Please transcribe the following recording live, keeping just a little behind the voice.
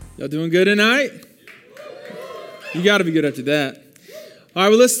Y'all doing good tonight? You got to be good after that. All right,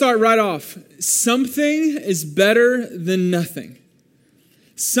 well, let's start right off. Something is better than nothing.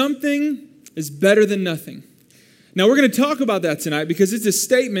 Something is better than nothing. Now, we're going to talk about that tonight because it's a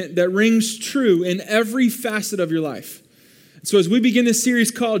statement that rings true in every facet of your life. So as we begin this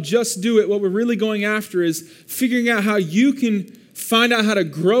series called Just Do It, what we're really going after is figuring out how you can find out how to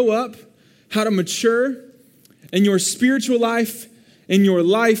grow up, how to mature in your spiritual life, in your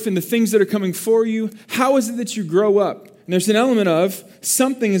life, and the things that are coming for you. How is it that you grow up? And there's an element of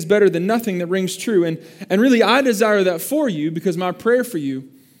something is better than nothing that rings true. And really, I desire that for you because my prayer for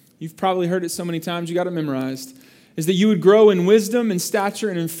you, you've probably heard it so many times, you got it memorized, is that you would grow in wisdom and stature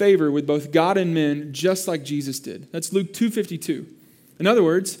and in favor with both God and men, just like Jesus did. That's Luke 2:52. In other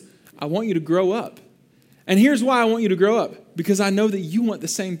words, I want you to grow up. And here's why I want you to grow up, because I know that you want the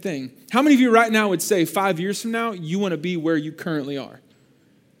same thing. How many of you right now would say 5 years from now, you want to be where you currently are?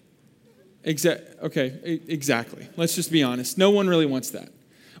 Exactly. Let's just be honest. No one really wants that.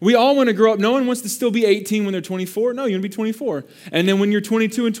 We all want to grow up. No one wants to still be 18 when they're 24. No, you want to be 24. And then when you're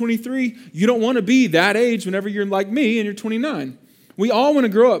 22 and 23, you don't want to be that age whenever you're like me and you're 29. We all want to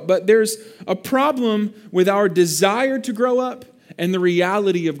grow up, but there's a problem with our desire to grow up and the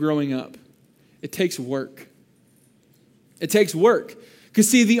reality of growing up. It takes work. It takes work. Because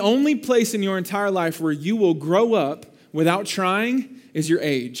see, the only place in your entire life where you will grow up without trying is your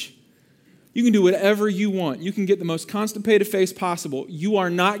age. You can do whatever you want. You can get the most constipated face possible. You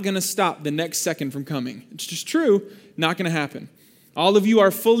are not going to stop the next second from coming. It's just true. Not going to happen. All of you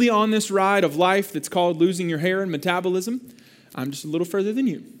are fully on this ride of life that's called losing your hair and metabolism. I'm just a little further than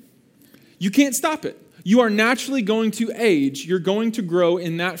you. You can't stop it. You are naturally going to age. You're going to grow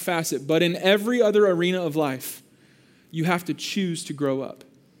in that facet. But in every other arena of life, you have to choose to grow up.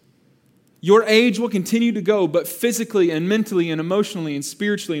 Your age will continue to go, but physically and mentally and emotionally and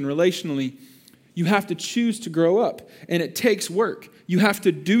spiritually and relationally, you have to choose to grow up. And it takes work. You have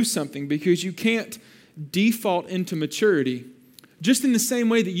to do something because you can't default into maturity, just in the same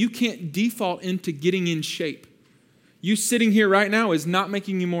way that you can't default into getting in shape. You sitting here right now is not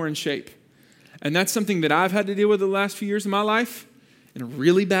making you more in shape. And that's something that I've had to deal with the last few years of my life in a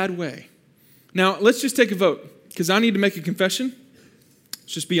really bad way. Now, let's just take a vote because I need to make a confession.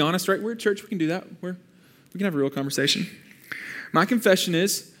 Let's just be honest, right? We're at church. We can do that. We can have a real conversation. My confession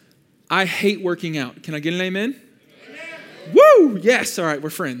is I hate working out. Can I get an amen? Amen. Woo! Yes. All right. We're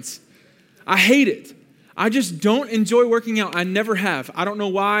friends. I hate it. I just don't enjoy working out. I never have. I don't know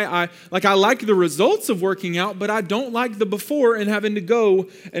why. I like the results of working out, but I don't like the before and having to go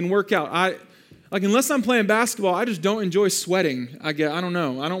and work out. Unless I'm playing basketball, I just don't enjoy sweating. I don't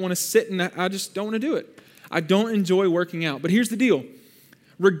know. I don't want to sit and I just don't want to do it. I don't enjoy working out. But here's the deal.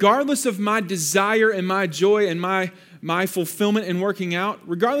 Regardless of my desire and my joy and my fulfillment in working out,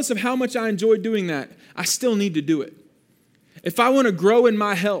 regardless of how much I enjoy doing that, I still need to do it. If I want to grow in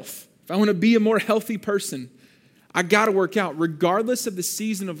my health, if I want to be a more healthy person, I got to work out regardless of the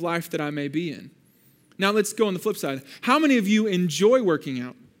season of life that I may be in. Now let's go on the flip side. How many of you enjoy working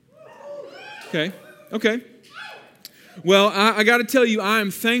out? Okay. Well, I got to tell you, I am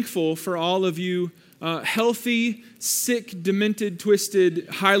thankful for all of you healthy, sick, demented, twisted,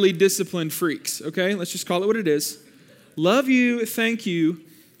 highly disciplined freaks, okay? Let's just call it what it is. Love you, thank you.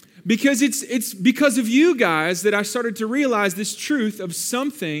 Because it's because of you guys that I started to realize this truth of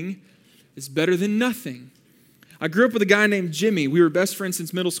something is better than nothing. I grew up with a guy named Jimmy. We were best friends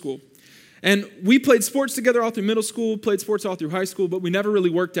since middle school. And we played sports together all through middle school, played sports all through high school, but we never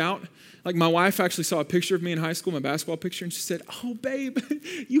really worked out. Like my wife actually saw a picture of me in high school, my basketball picture, and she said, "Oh, babe,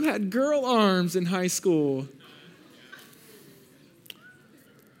 you had girl arms in high school."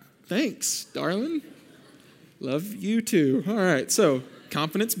 Thanks, darling. Love you too. All right, so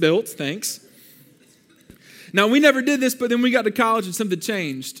confidence built, thanks. Now, we never did this, but then we got to college and something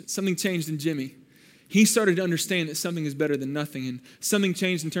changed. Something changed in Jimmy. He started to understand that something is better than nothing, and something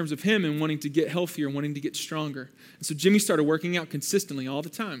changed in terms of him and wanting to get healthier, wanting to get stronger. And so Jimmy started working out consistently all the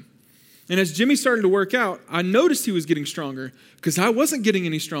time. And as Jimmy started to work out, I noticed he was getting stronger because I wasn't getting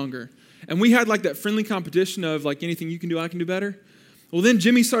any stronger. And we had like that friendly competition of like anything you can do, I can do better. Well, then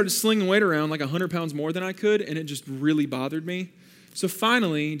Jimmy started slinging weight around like 100 pounds more than I could, and it just really bothered me. So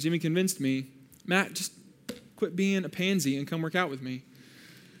finally, Jimmy convinced me, "Matt, just quit being a pansy and come work out with me."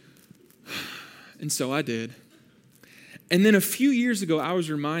 And so I did. And then a few years ago, I was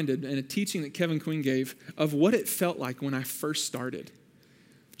reminded in a teaching that Kevin Quinn gave of what it felt like when I first started.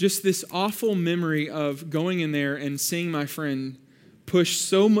 Just this awful memory of going in there and seeing my friend push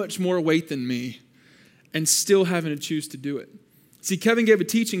so much more weight than me and still having to choose to do it. See, Kevin gave a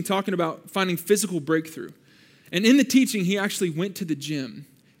teaching talking about finding physical breakthrough. And in the teaching, he actually went to the gym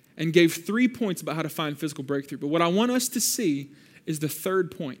and gave 3 points about how to find physical breakthrough. But what I want us to see is the third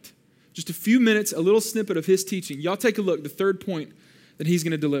point. Just a few minutes, a little snippet of his teaching. Y'all take a look, the third point that he's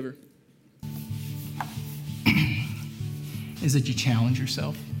going to deliver. Is that you challenge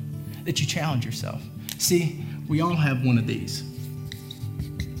yourself. That you challenge yourself. See, we all have one of these.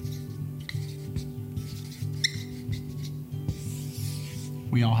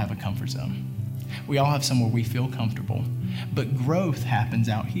 We all have a comfort zone. We all have somewhere we feel comfortable. But growth happens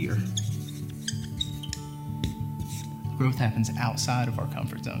out here. Growth happens outside of our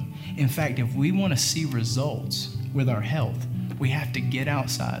comfort zone. In fact, if we want to see results with our health, we have to get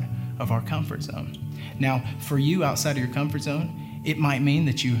outside of our comfort zone. Now, for you outside of your comfort zone, it might mean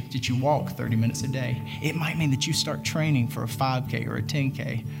that you walk 30 minutes a day. It might mean that you start training for a 5K or a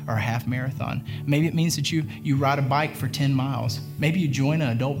 10K or a half marathon. Maybe it means that you ride a bike for 10 miles. Maybe you join an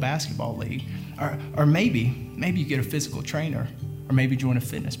adult basketball league. Or maybe you get a physical trainer, or maybe join a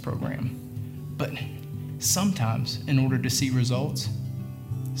fitness program. But sometimes in order to see results,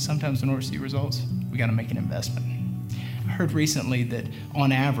 we got to make an investment. I heard recently that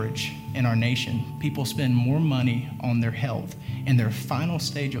on average in our nation, people spend more money on their health in their final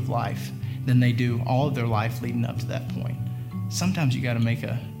stage of life than they do all of their life leading up to that point. Sometimes you got to make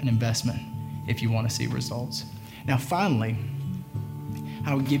an investment if you want to see results. Now, finally,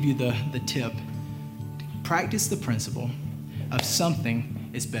 I would give you the tip. Practice the principle of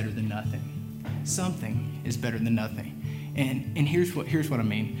something is better than nothing. Something is better than nothing. And here's what I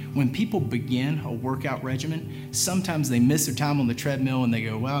mean. When people begin a workout regimen, sometimes they miss their time on the treadmill and they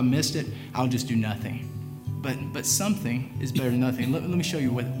go, well, I missed it, I'll just do nothing. But something is better than nothing. Let me show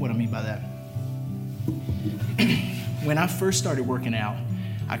you what I mean by that. When I first started working out,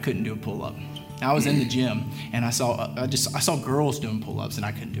 I couldn't do a pull-up. I was in the gym and I saw girls doing pull-ups and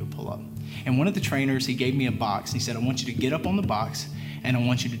I couldn't do a pull-up. And one of the trainers, he gave me a box. He said, I want you to get up on the box and I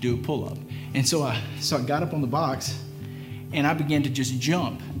want you to do a pull-up. And so I got up on the box and I began to just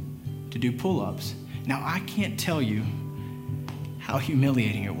jump to do pull-ups. Now, I can't tell you how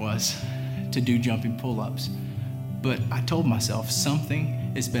humiliating it was to do jumping pull-ups, but I told myself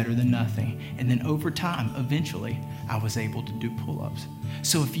something is better than nothing. And then over time, eventually, I was able to do pull-ups.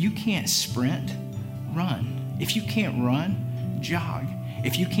 So if you can't sprint, run. If you can't run, jog.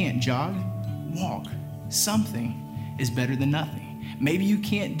 If you can't jog, walk. Something is better than nothing. Maybe you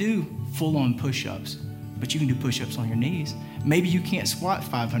can't do full-on push-ups, but you can do push-ups on your knees. Maybe you can't squat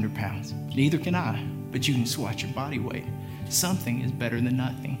 500 pounds. Neither can I, but you can squat your body weight. Something is better than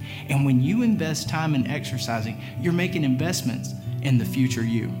nothing. And when you invest time in exercising, you're making investments in the future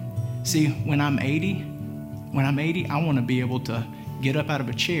you. See, when I'm 80, I want to be able to get up out of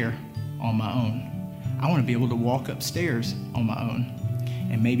a chair on my own. I want to be able to walk upstairs on my own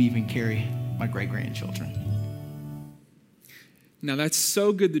and maybe even carry my great-grandchildren. Now that's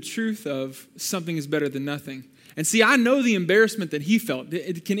so good, the truth of something is better than nothing. And see, I know the embarrassment that he felt.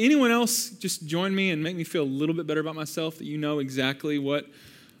 Can anyone else just join me and make me feel a little bit better about myself, that you know exactly what?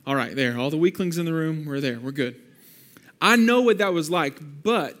 All right, there. All the weaklings in the room, we're there. We're good. I know what that was like,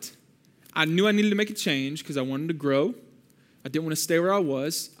 but I knew I needed to make a change because I wanted to grow. I didn't want to stay where I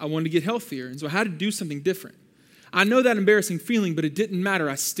was. I wanted to get healthier, and so I had to do something different. I know that embarrassing feeling, but it didn't matter.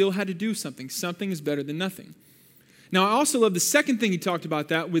 I still had to do something. Something is better than nothing. Now, I also love the second thing he talked about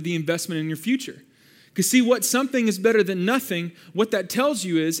that with the investment in your future. Because see, what something is better than nothing, what that tells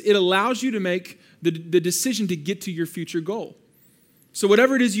you is it allows you to make the decision to get to your future goal. So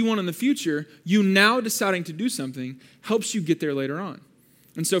whatever it is you want in the future, you now deciding to do something helps you get there later on.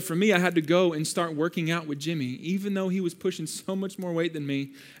 And so for me, I had to go and start working out with Jimmy, even though he was pushing so much more weight than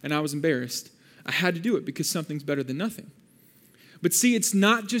me and I was embarrassed. I had to do it because something's better than nothing. But see, it's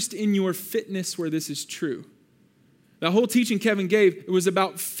not just in your fitness where this is true. The whole teaching Kevin gave, it was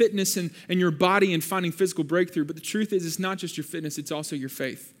about fitness and your body and finding physical breakthrough. But the truth is, it's not just your fitness, it's also your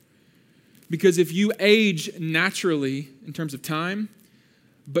faith. Because if you age naturally in terms of time,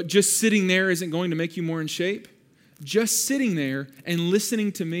 but just sitting there isn't going to make you more in shape, just sitting there and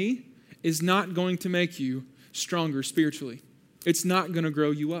listening to me is not going to make you stronger spiritually. It's not going to grow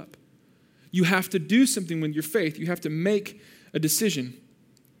you up. You have to do something with your faith. You have to make a decision.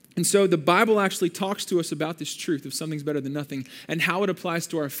 And so the Bible actually talks to us about this truth of something's better than nothing and how it applies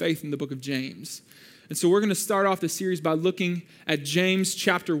to our faith in the book of James. And so we're going to start off the series by looking at James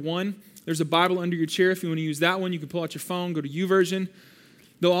chapter 1. There's a Bible under your chair. If you want to use that one, you can pull out your phone, go to YouVersion.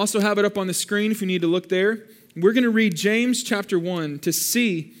 They'll also have it up on the screen if you need to look there. We're going to read James chapter 1 to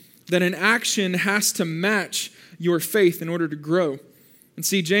see that an action has to match your faith in order to grow. And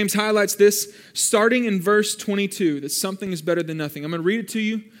see, James highlights this starting in verse 22, that something is better than nothing. I'm going to read it to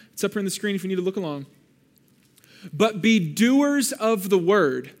you. It's up here on the screen if you need to look along. But be doers of the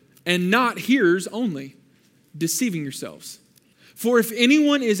word and not hearers only, deceiving yourselves. For if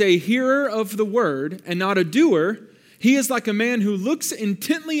anyone is a hearer of the word and not a doer, he is like a man who looks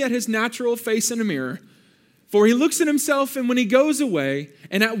intently at his natural face in a mirror. For he looks at himself, and when he goes away,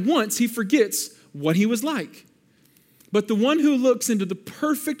 and at once he forgets what he was like. But the one who looks into the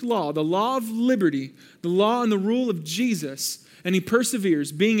perfect law, the law of liberty, the law and the rule of Jesus, and he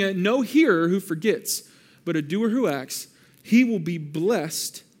perseveres, being no hearer who forgets, but a doer who acts, he will be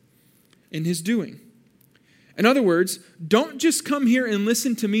blessed in his doing. In other words, don't just come here and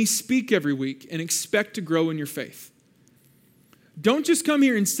listen to me speak every week and expect to grow in your faith. Don't just come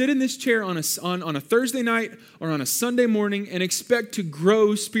here and sit in this chair on a Thursday night or on a Sunday morning and expect to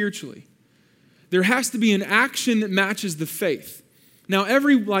grow spiritually. There has to be an action that matches the faith. Now,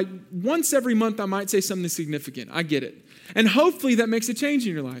 once every month, I might say something significant. I get it. And hopefully that makes a change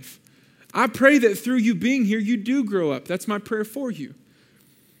in your life. I pray that through you being here, you do grow up. That's my prayer for you.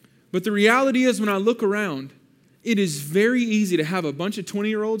 But the reality is, when I look around, it is very easy to have a bunch of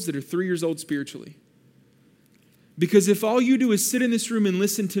 20-year-olds that are 3 years old spiritually. Because if all you do is sit in this room and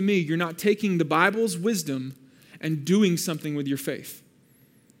listen to me, you're not taking the Bible's wisdom and doing something with your faith.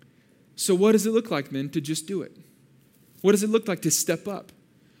 So what does it look like then to just do it? What does it look like to step up,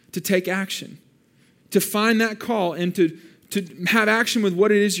 to take action, to find that call and to have action with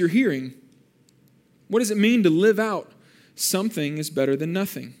what it is you're hearing? What does it mean to live out something is better than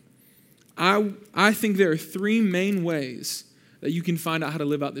nothing? I think there are 3 main ways that you can find out how to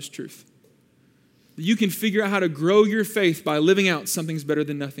live out this truth. You can figure out how to grow your faith by living out something's better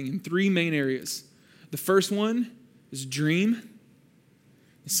than nothing in 3 main areas. The first one is dream.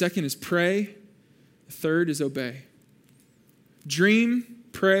 The second is pray. The third is obey. Dream,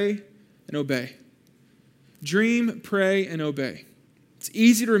 pray, and obey. Dream, pray, and obey. It's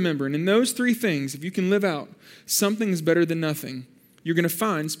easy to remember. And in those 3 things, if you can live out something's better than nothing, you're going to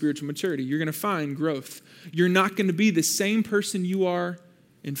find spiritual maturity. You're going to find growth. You're not going to be the same person you are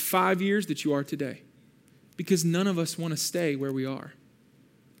in 5 years that you are today. Because none of us want to stay where we are.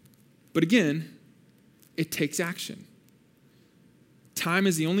 But again, it takes action. Time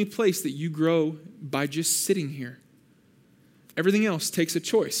is the only place that you grow by just sitting here. Everything else takes a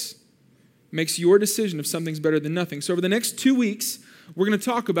choice. Makes your decision if something's better than nothing. So over the next 2 weeks, we're going to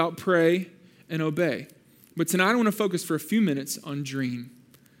talk about pray and obey. But tonight I want to focus for a few minutes on dream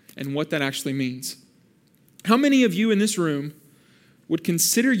and what that actually means. How many of you in this room would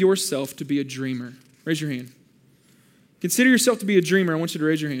consider yourself to be a dreamer? Raise your hand. Consider yourself to be a dreamer. I want you to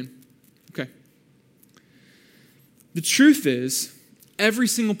raise your hand. Okay. The truth is, every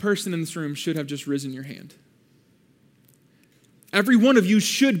single person in this room should have just risen your hand. Every one of you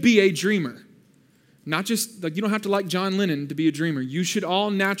should be a dreamer. Not just, you don't have to like John Lennon to be a dreamer. You should all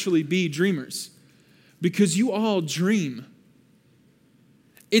naturally be dreamers. Because you all dream.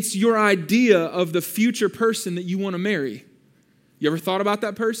 It's your idea of the future person that you want to marry. You ever thought about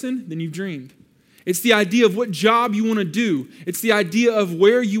that person? Then you've dreamed. It's the idea of what job you want to do. It's the idea of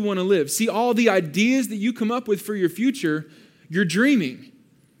where you want to live. See, all the ideas that you come up with for your future, you're dreaming.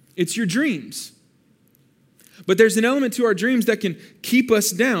 It's your dreams. But there's an element to our dreams that can keep us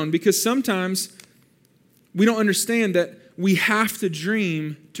down because sometimes we don't understand that we have to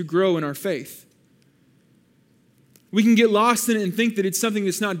dream to grow in our faith. We can get lost in it and think that it's something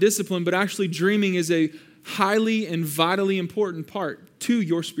that's not disciplined, but actually dreaming is a highly and vitally important part to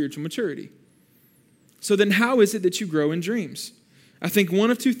your spiritual maturity. So then how is it that you grow in dreams? I think one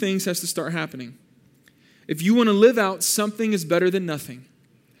of 2 things has to start happening. If you want to live out something is better than nothing,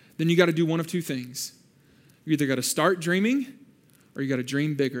 then you got to do one of 2 things. You either got to start dreaming or you got to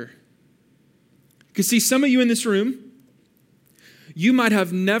dream bigger. Because see, some of you in this room, you might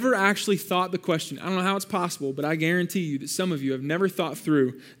have never actually thought the question. I don't know how it's possible, but I guarantee you that some of you have never thought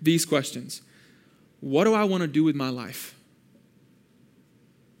through these questions. What do I want to do with my life?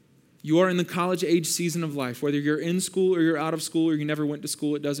 You are in the college age season of life. Whether you're in school or you're out of school or you never went to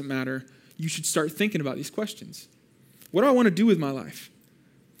school, it doesn't matter. You should start thinking about these questions. What do I want to do with my life?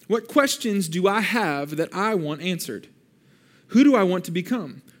 What questions do I have that I want answered? Who do I want to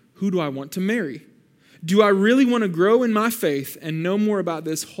become? Who do I want to marry? Do I really want to grow in my faith and know more about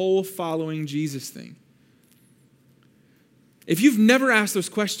this whole following Jesus thing? If you've never asked those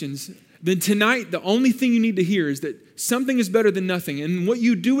questions, then tonight the only thing you need to hear is that something is better than nothing. And what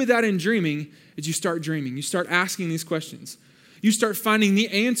you do with that in dreaming is you start dreaming. You start asking these questions. You start finding the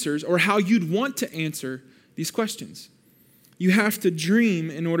answers or how you'd want to answer these questions. You have to dream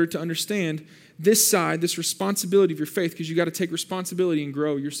in order to understand this side, this responsibility of your faith, because you got to take responsibility and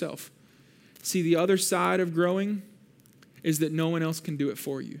grow yourself. See, the other side of growing is that no one else can do it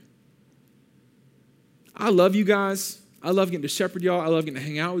for you. I love you guys. I love getting to shepherd y'all. I love getting to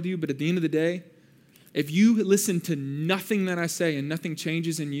hang out with you. But at the end of the day, if you listen to nothing that I say and nothing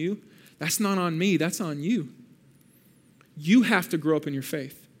changes in you, that's not on me. That's on you. You have to grow up in your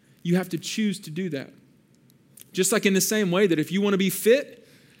faith. You have to choose to do that. Just like in the same way that if you want to be fit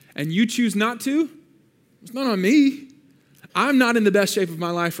and you choose not to, it's not on me. I'm not in the best shape of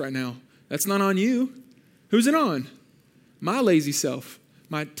my life right now. That's not on you. Who's it on? My lazy self.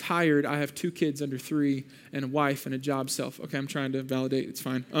 My tired, I have 2 kids under 3 and a wife and a job self. Okay, I'm trying to validate. It's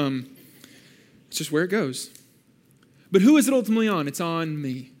fine. It's just where it goes. But who is it ultimately on? It's on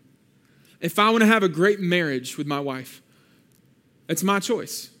me. If I want to have a great marriage with my wife, it's my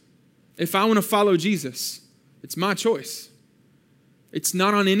choice. If I want to follow Jesus, it's my choice. It's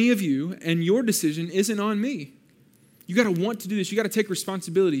not on any of you, and your decision isn't on me. You got to want to do this. You got to take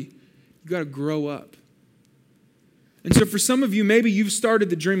responsibility. You got to grow up. And so for some of you, maybe you've started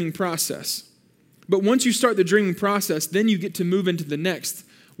the dreaming process. But once you start the dreaming process, then you get to move into the next,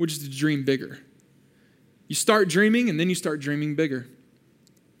 which is to dream bigger. You start dreaming, and then you start dreaming bigger.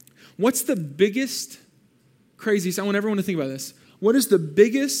 What's the biggest, craziest, I want everyone to think about this. What is the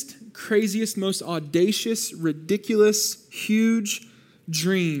biggest, craziest, most audacious, ridiculous, huge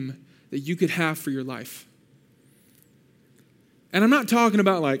dream that you could have for your life? And I'm not talking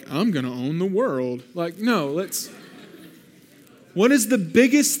about like, I'm going to own the world. Like, no, what is the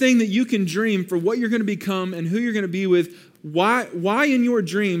biggest thing that you can dream for what you're going to become and who you're going to be with? Why in your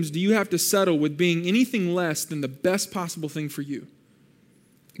dreams do you have to settle with being anything less than the best possible thing for you?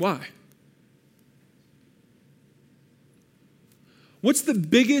 Why? What's the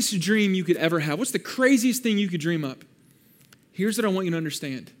biggest dream you could ever have? What's the craziest thing you could dream up? Here's what I want you to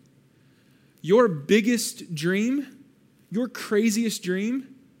understand. Your biggest dream, your craziest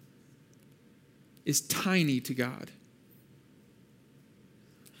dream, is tiny to God.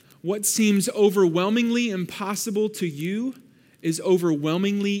 What seems overwhelmingly impossible to you is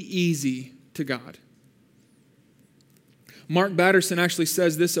overwhelmingly easy to God. Mark Batterson actually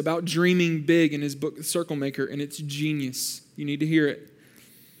says this about dreaming big in his book, The Circle Maker, and it's genius. You need to hear it.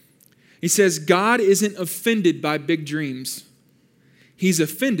 He says, God isn't offended by big dreams. He's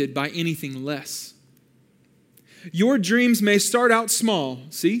offended by anything less. Your dreams may start out small.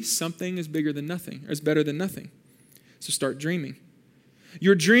 See, something is bigger than nothing, or is better than nothing. So start dreaming.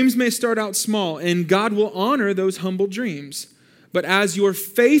 Your dreams may start out small, and God will honor those humble dreams. But as your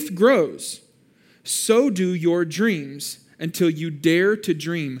faith grows, so do your dreams until you dare to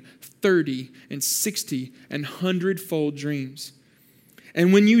dream 30 and 60 and 100-fold dreams.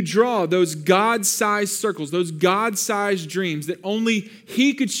 And when you draw those God-sized circles, those God-sized dreams that only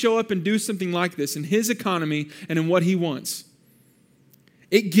He could show up and do something like this in His economy and in what He wants,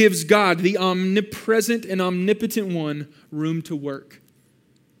 it gives God, the omnipresent and omnipotent one, room to work.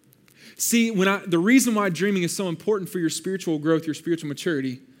 See, the reason why dreaming is so important for your spiritual growth, your spiritual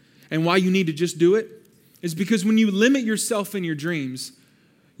maturity, and why you need to just do it, is because when you limit yourself in your dreams,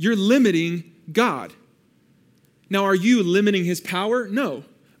 you're limiting God. Now, are you limiting His power? No.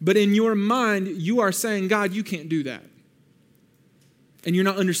 But in your mind, you are saying, God, you can't do that. And you're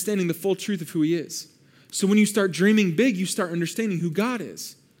not understanding the full truth of who He is. So when you start dreaming big, you start understanding who God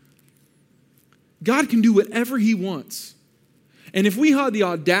is. God can do whatever He wants. And if we had the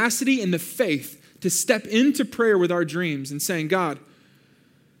audacity and the faith to step into prayer with our dreams and saying, God,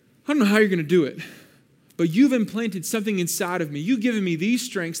 I don't know how you're going to do it, but you've implanted something inside of me. You've given me these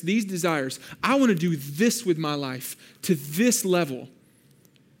strengths, these desires. I want to do this with my life to this level.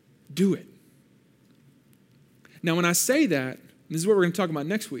 Do it. Now, when I say that, this is what we're going to talk about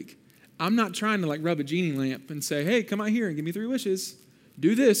next week. I'm not trying to like rub a genie lamp and say, hey, come out here and give me 3 wishes.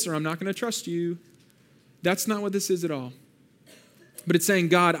 Do this or I'm not going to trust you. That's not what this is at all. But it's saying,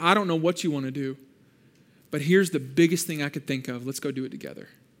 God, I don't know what you want to do, but here's the biggest thing I could think of. Let's go do it together.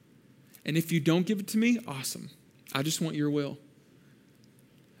 And if you don't give it to me, awesome. I just want your will.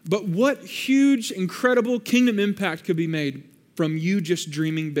 But what huge, incredible kingdom impact could be made from you just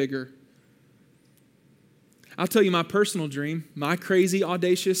dreaming bigger? I'll tell you my personal dream, my crazy,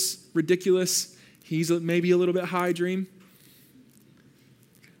 audacious, ridiculous, he's maybe a little bit high dream.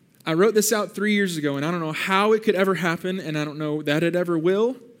 I wrote this out 3 years ago, and I don't know how it could ever happen, and I don't know that it ever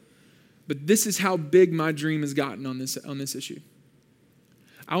will, but this is how big my dream has gotten on this issue.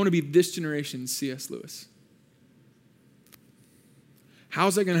 I want to be this generation's C.S. Lewis.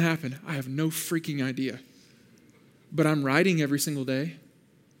 How's that going to happen? I have no freaking idea. But I'm writing every single day,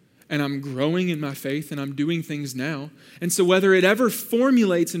 and I'm growing in my faith, and I'm doing things now. And so whether it ever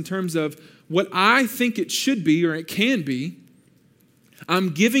formulates in terms of what I think it should be or it can be,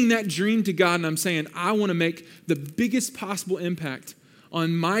 I'm giving that dream to God, and I'm saying, I want to make the biggest possible impact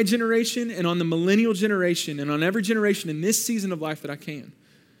on my generation and on the millennial generation and on every generation in this season of life that I can.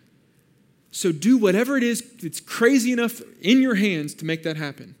 So do whatever it is that's crazy enough in your hands to make that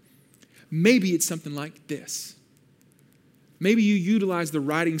happen. Maybe it's something like this. Maybe you utilize the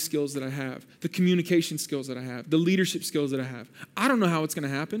writing skills that I have, the communication skills that I have, the leadership skills that I have. I don't know how it's going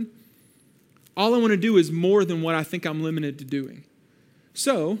to happen. All I want to do is more than what I think I'm limited to doing.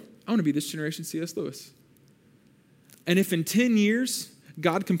 So I want to be this generation C.S. Lewis. And if in 10 years,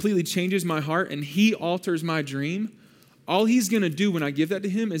 God completely changes my heart and he alters my dream, all he's going to do when I give that to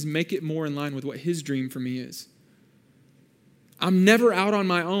him is make it more in line with what his dream for me is. I'm never out on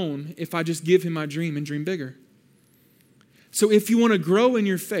my own if I just give him my dream and dream bigger. So if you want to grow in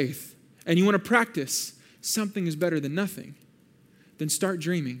your faith and you want to practice, something is better than nothing, then start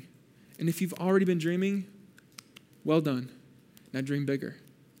dreaming. And if you've already been dreaming, well done. Now dream bigger.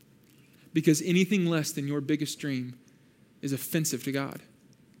 Because anything less than your biggest dream is offensive to God.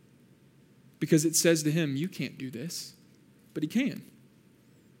 Because it says to him, you can't do this, but he can.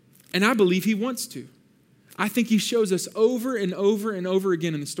 And I believe he wants to. I think he shows us over and over and over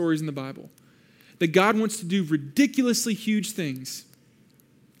again in the stories in the Bible that God wants to do ridiculously huge things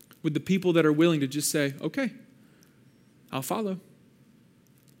with the people that are willing to just say, okay, I'll follow.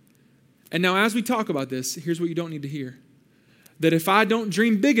 And now as we talk about this, here's what you don't need to hear. That if I don't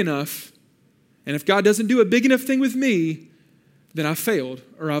dream big enough, and if God doesn't do a big enough thing with me, then I've failed,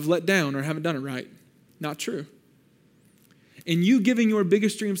 or I've let down, or haven't done it right. Not true. In you giving your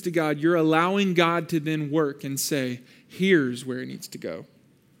biggest dreams to God, you're allowing God to then work and say, here's where it needs to go.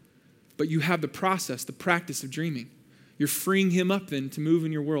 But you have the process, the practice of dreaming. You're freeing him up then to move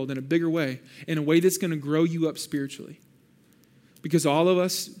in your world in a bigger way, in a way that's going to grow you up spiritually. Because all of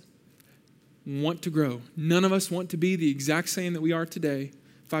us want to grow. None of us want to be the exact same that we are today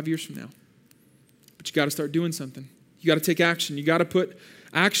 5 years from now. But you got to start doing something. You got to take action. You got to put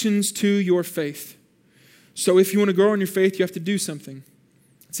actions to your faith. So if you want to grow in your faith, you have to do something.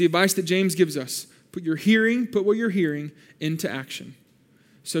 It's the advice that James gives us. Put what you're hearing into action.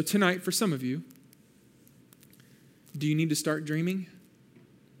 So tonight, for some of you, do you need to start dreaming?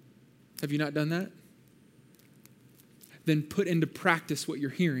 Have you not done that? Then put into practice what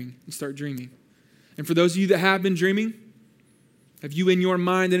you're hearing and start dreaming. And for those of you that have been dreaming, have you in your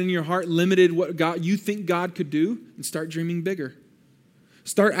mind and in your heart limited what you think God could do? And start dreaming bigger.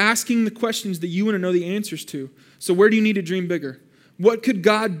 Start asking the questions that you want to know the answers to. So where do you need to dream bigger? What could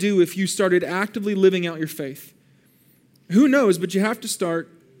God do if you started actively living out your faith? Who knows, but you have to start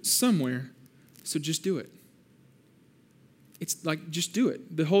somewhere. So just do it. It's like, just do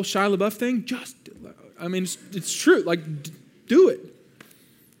it. The whole Shia LaBeouf thing, it's true. Like, do it.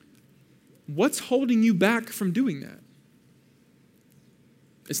 What's holding you back from doing that?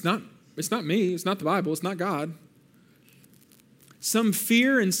 It's not me. It's not the Bible. It's not God. Some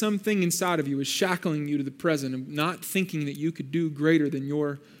fear and something inside of you is shackling you to the present and not thinking that you could do greater than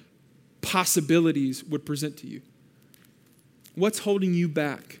your possibilities would present to you. What's holding you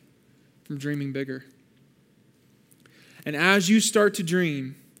back from dreaming bigger? And as you start to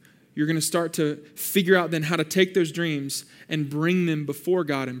dream, you're going to start to figure out then how to take those dreams and bring them before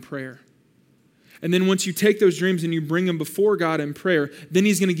God in prayer. And then once you take those dreams and you bring them before God in prayer, then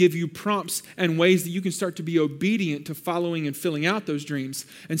he's going to give you prompts and ways that you can start to be obedient to following and filling out those dreams.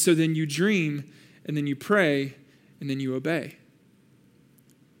 And so then you dream, and then you pray, and then you obey.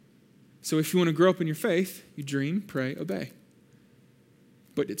 So if you want to grow up in your faith, you dream, pray, obey.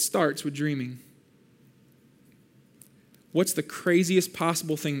 But it starts with dreaming. What's the craziest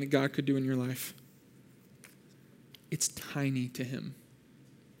possible thing that God could do in your life? It's tiny to him.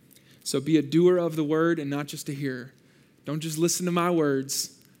 So be a doer of the word and not just a hearer. Don't just listen to my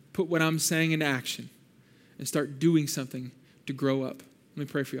words. Put what I'm saying into action and start doing something to grow up. Let me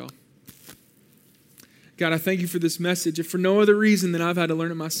pray for y'all. God, I thank you for this message. If for no other reason than I've had to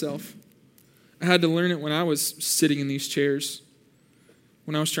learn it myself. I had to learn it when I was sitting in these chairs,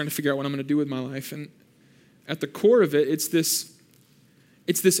 when I was trying to figure out what I'm going to do with my life. And at the core of it, it's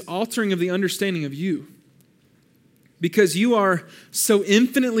this altering of the understanding of you. Because you are so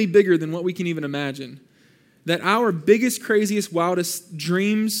infinitely bigger than what we can even imagine, that our biggest, craziest, wildest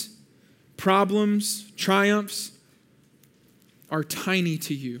dreams, problems, triumphs are tiny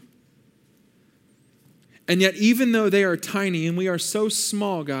to you. And yet, even though they are tiny and we are so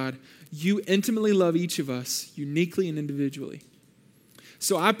small, God, you intimately love each of us uniquely and individually.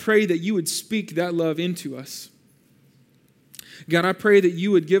 So I pray that you would speak that love into us. God, I pray that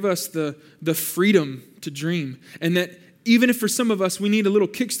you would give us the freedom to dream, and that even if for some of us we need a little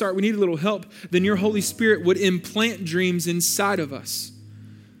kickstart, we need a little help, then your Holy Spirit would implant dreams inside of us.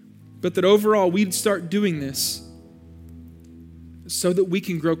 But that overall we'd start doing this so that we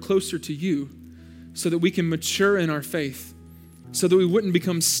can grow closer to you, so that we can mature in our faith, so that we wouldn't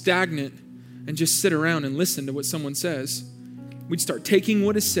become stagnant and just sit around and listen to what someone says. We'd start taking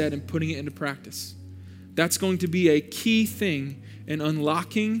what is said and putting it into practice. That's going to be a key thing in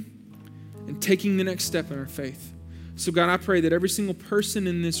unlocking and taking the next step in our faith. So God, I pray that every single person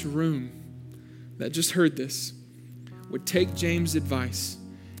in this room that just heard this would take James' advice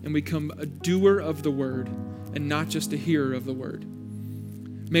and become a doer of the word and not just a hearer of the word.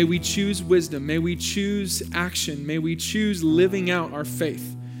 May we choose wisdom. May we choose action. May we choose living out our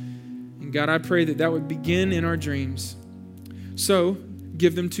faith. And God, I pray that that would begin in our dreams. So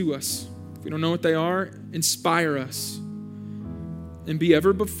give them to us. If we don't know what they are, inspire us and be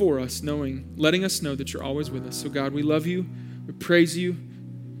ever before us, letting us know that you're always with us. So God, we love you. We praise you.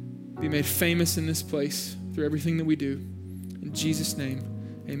 Be made famous in this place through everything that we do. In Jesus' name,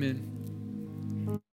 amen.